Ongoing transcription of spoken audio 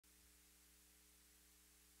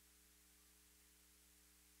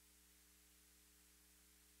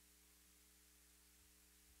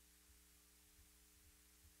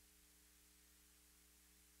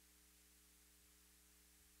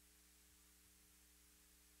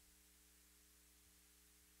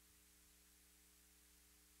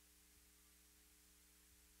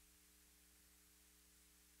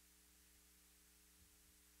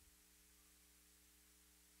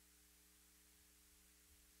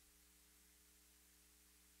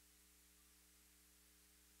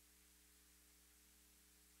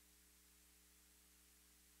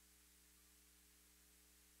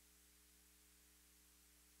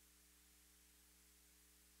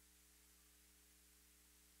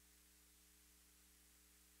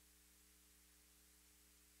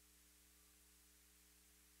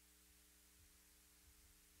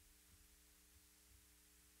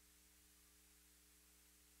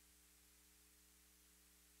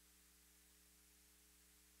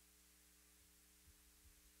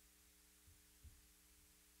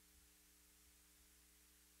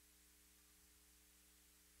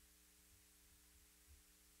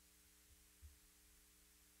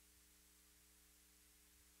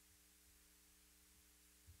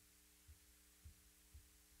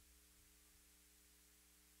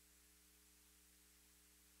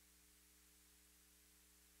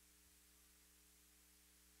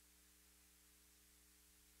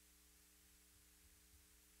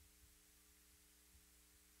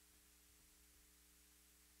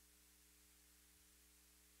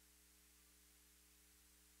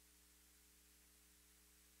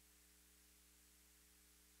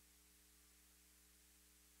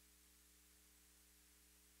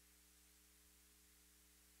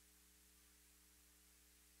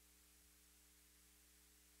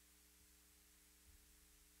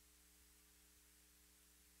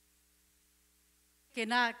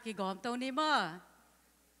kena ki gom tàu ni mơ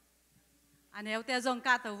anh em theo dòng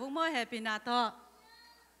cả tàu vung mơ happy na to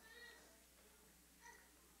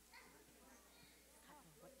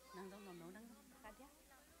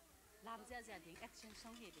làm ra giờ tiếng action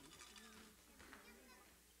song gì tiếng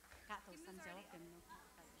cả tàu sân giáo kiếm nó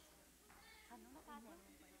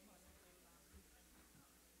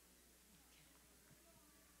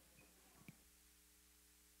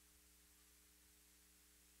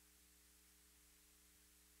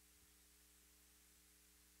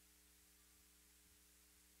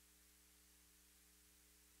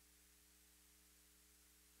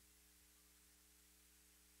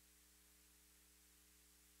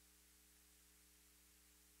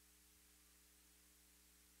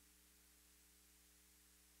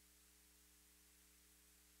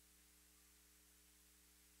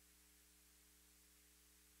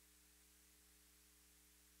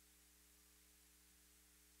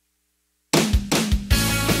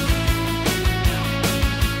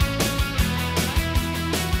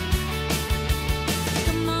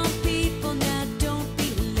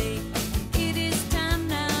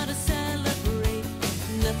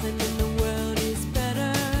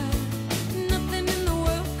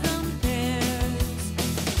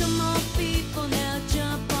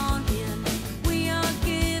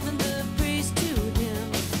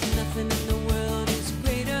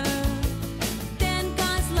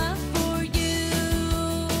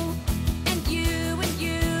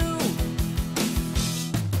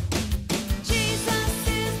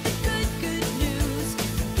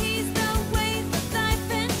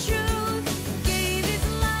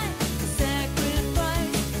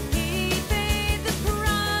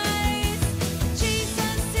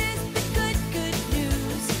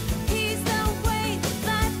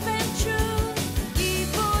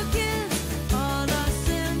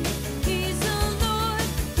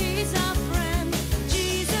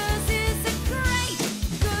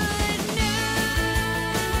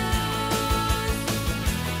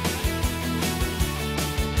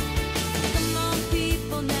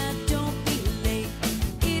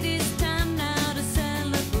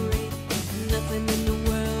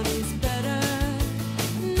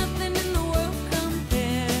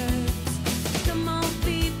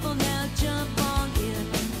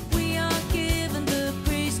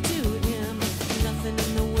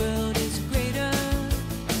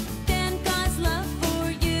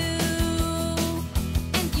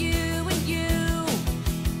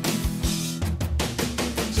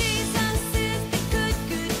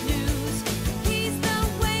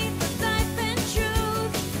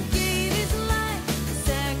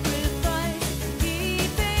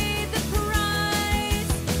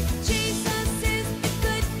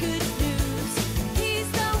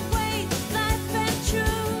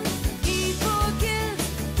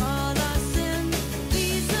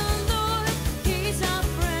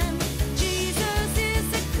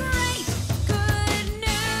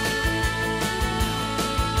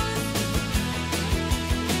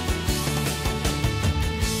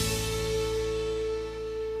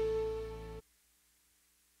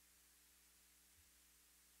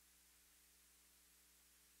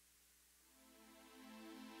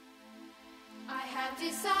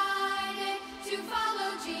decided to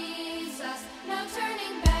follow Jesus. No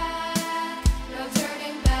turning back, no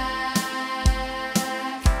turning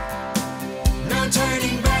back. No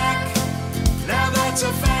turning back, now that's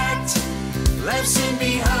a fact. Left sin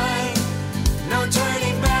behind. No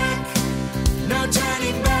turning back, no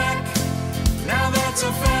turning back. Now that's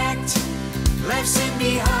a fact. Left sin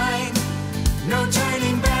behind. No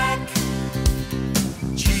turning back.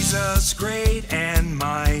 Jesus, great and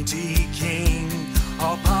mighty King,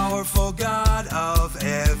 all-powerful God of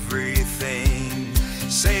everything,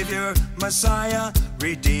 Savior, Messiah,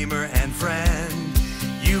 Redeemer, and friend.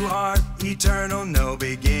 You are eternal, no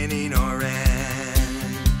beginning or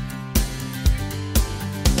end.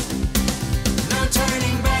 No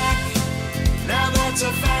turning back, now that's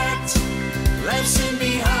a fact. Left sin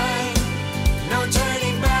behind. No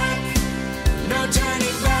turning back, no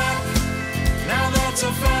turning back. Now that's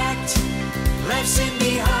a fact. Left sin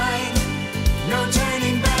behind. No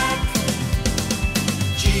turning back.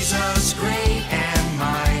 Jesus, great and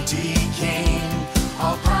mighty King,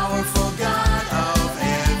 all-powerful God of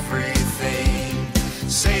everything,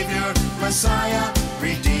 Savior, Messiah,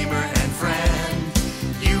 Redeemer, and friend.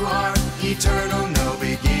 You are eternal, no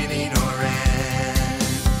beginning or end.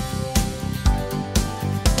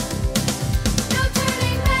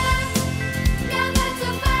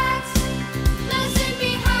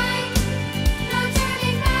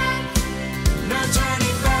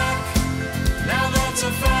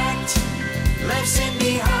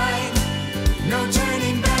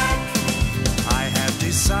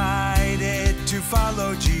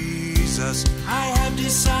 follow Jesus. I have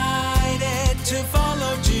decided to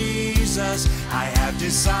follow Jesus. I have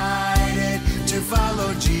decided to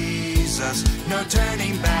follow Jesus. No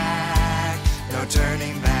turning back, no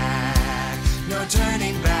turning back, no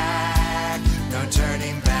turning back, no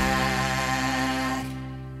turning back.